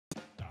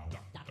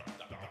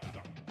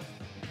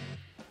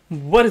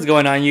What is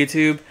going on,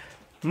 YouTube?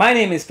 My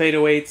name is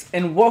FateAwaits,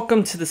 and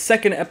welcome to the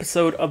second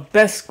episode of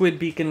Best Squid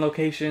Beakon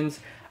Locations.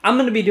 I'm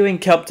going to be doing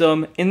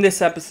Kelp in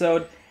this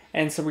episode,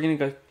 and so we're going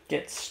to go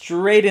get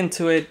straight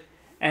into it.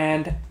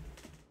 And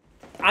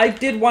I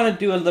did want to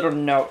do a little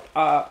note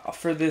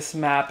for this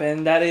map,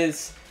 and that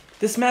is,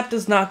 this map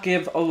does not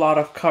give a lot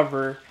of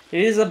cover.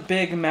 It is a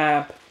big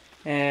map,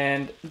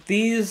 and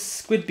these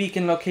Squid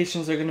Beakon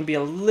locations are going to be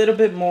a little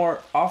bit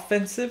more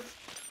offensive.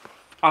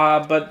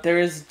 But there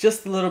is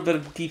just a little bit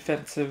of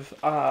defensive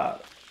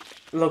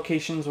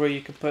locations where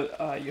you could put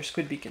your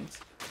Squid Beakons.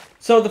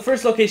 So the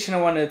first location I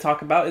wanted to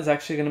talk about is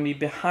actually going to be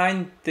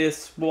behind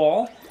this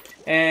wall.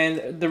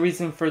 And the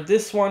reason for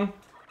this one,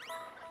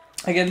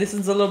 again, this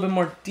is a little bit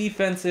more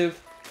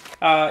defensive.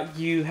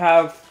 You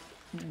have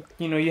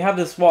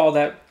this wall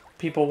that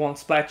people won't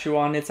splat you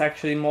on. It's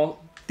actually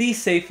the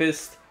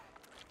safest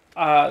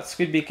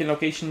Squid Beakon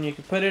location you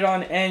can put it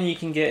on, and you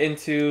can get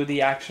into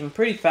the action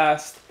pretty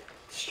fast.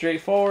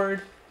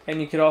 Straightforward, and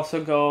you could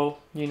also go,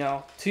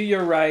 to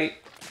your right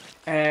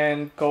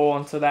and go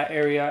onto that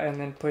area and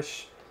then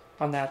push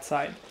on that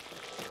side.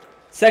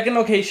 Second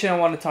location I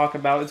want to talk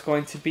about is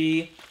going to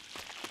be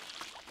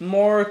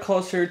more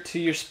closer to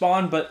your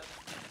spawn, but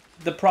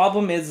the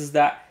problem is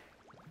that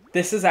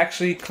this is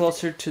actually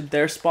closer to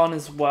their spawn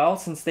as well,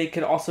 since they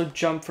could also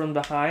jump from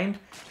behind.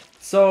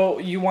 So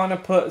you want to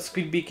put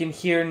Squid Beakon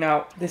here.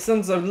 Now this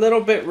one's a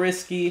little bit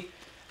risky.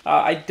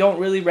 I don't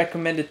really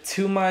recommend it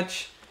too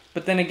much.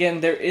 But then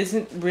again, there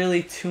isn't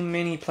really too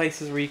many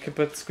places where you could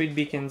put Squid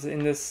Beakons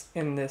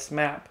in this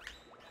map.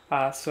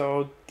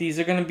 So these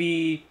are going to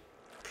be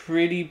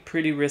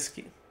pretty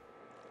risky.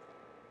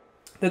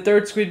 The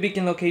third Squid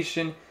Beakon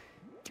location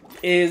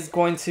is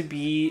going to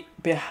be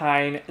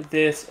behind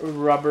this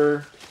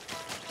rubber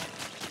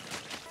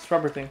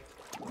thing.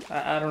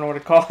 I don't know what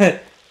to call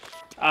it.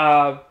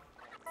 The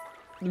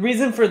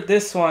reason for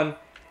this one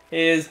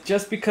is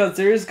just because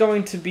there is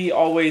going to be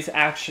always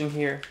action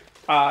here.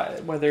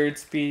 Whether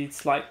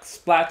it's like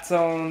splat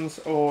zones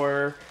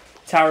or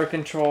tower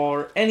control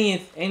or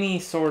any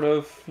sort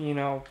of,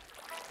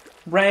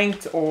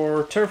 ranked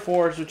or turf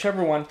wars,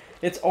 whichever one,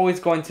 it's always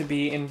going to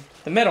be in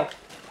the middle.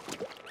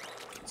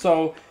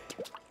 So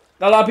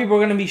a lot of people are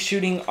going to be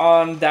shooting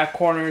on that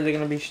corner. They're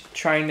going to be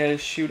trying to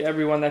shoot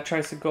everyone that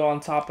tries to go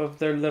on top of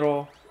their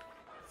little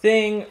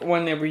thing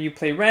whenever you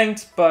play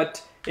ranked.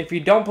 But if you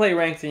don't play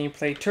ranked and you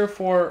play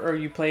turf war or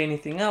you play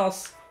anything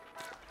else,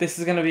 this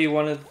is going to be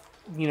one of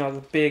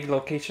the big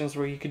locations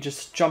where you could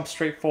just jump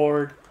straight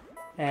forward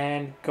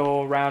and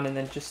go around and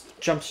then just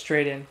jump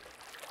straight in.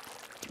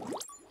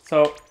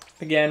 So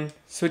again,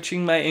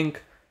 switching my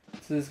ink,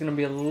 so this is going to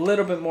be a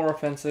little bit more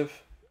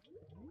offensive.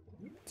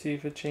 Let's see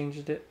if it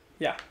changed it.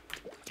 Yeah.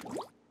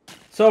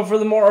 So for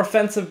the more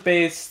offensive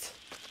based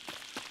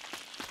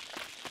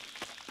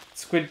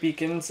Squid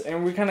Beakons,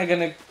 and we're kind of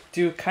going to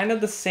do kind of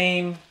the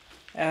same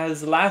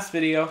as the last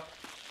video,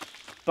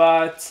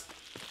 but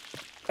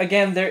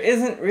again, there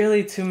isn't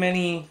really too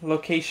many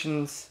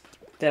locations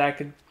that I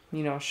could,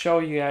 show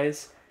you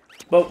guys.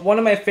 But one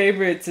of my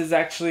favorites is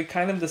actually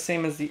kind of the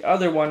same as the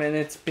other one, and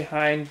it's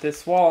behind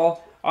this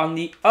wall on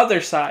the other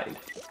side.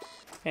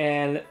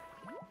 And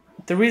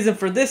the reason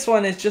for this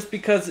one is just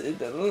because,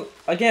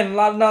 again, a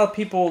lot of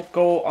people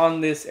go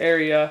on this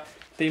area.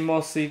 They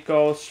mostly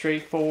go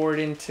straight forward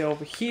into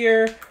over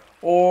here,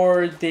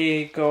 or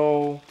they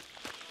go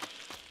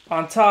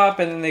on top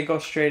and then they go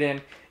straight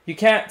in. You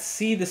can't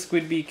see the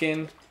Squid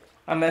Beakon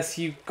unless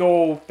you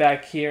go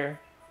back here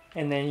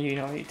and then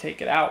you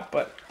take it out.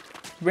 But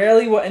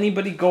rarely will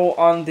anybody go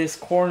on this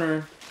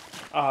corner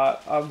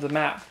of the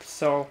map.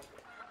 So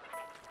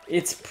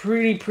it's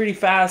pretty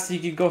fast. You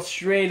could go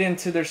straight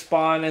into their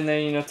spawn and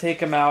then take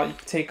them out. You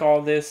could take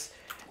all this,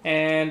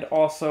 and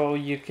also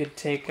you could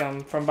take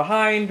them from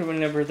behind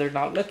whenever they're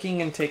not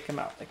looking and take them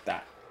out like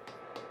that.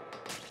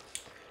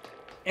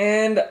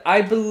 And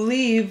I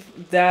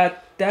believe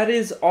that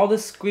is all the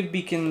Squid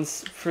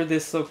Beakons for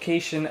this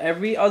location.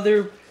 Every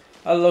other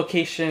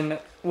location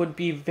would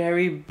be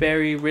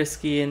very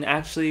risky, and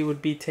actually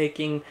would be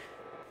taking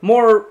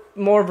more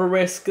of a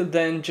risk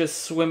than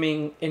just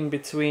swimming in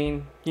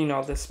between,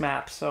 this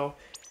map. So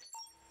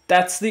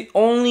that's the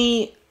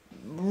only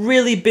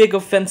really big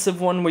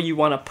offensive one where you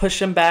want to push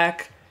them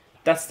back.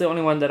 That's the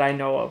only one that I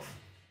know of.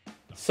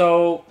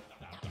 So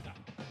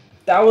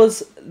that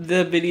was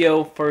the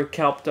video for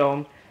Kelp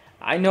Dome.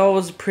 I know it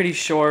was pretty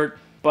short,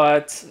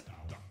 but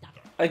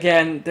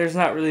again, there's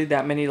not really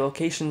that many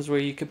locations where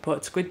you could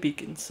put Squid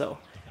Beakons. So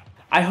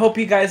I hope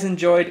you guys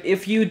enjoyed.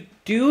 If you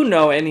do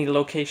know any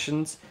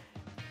locations,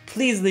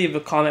 please leave a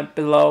comment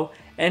below.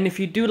 And if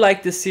you do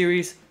like this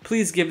series,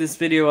 please give this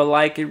video a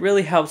like. It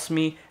really helps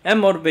me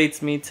and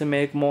motivates me to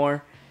make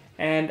more.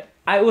 And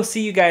I will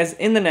see you guys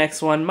in the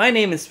next one. My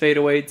name is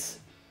FateAwaits.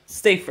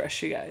 Stay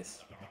fresh, you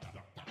guys.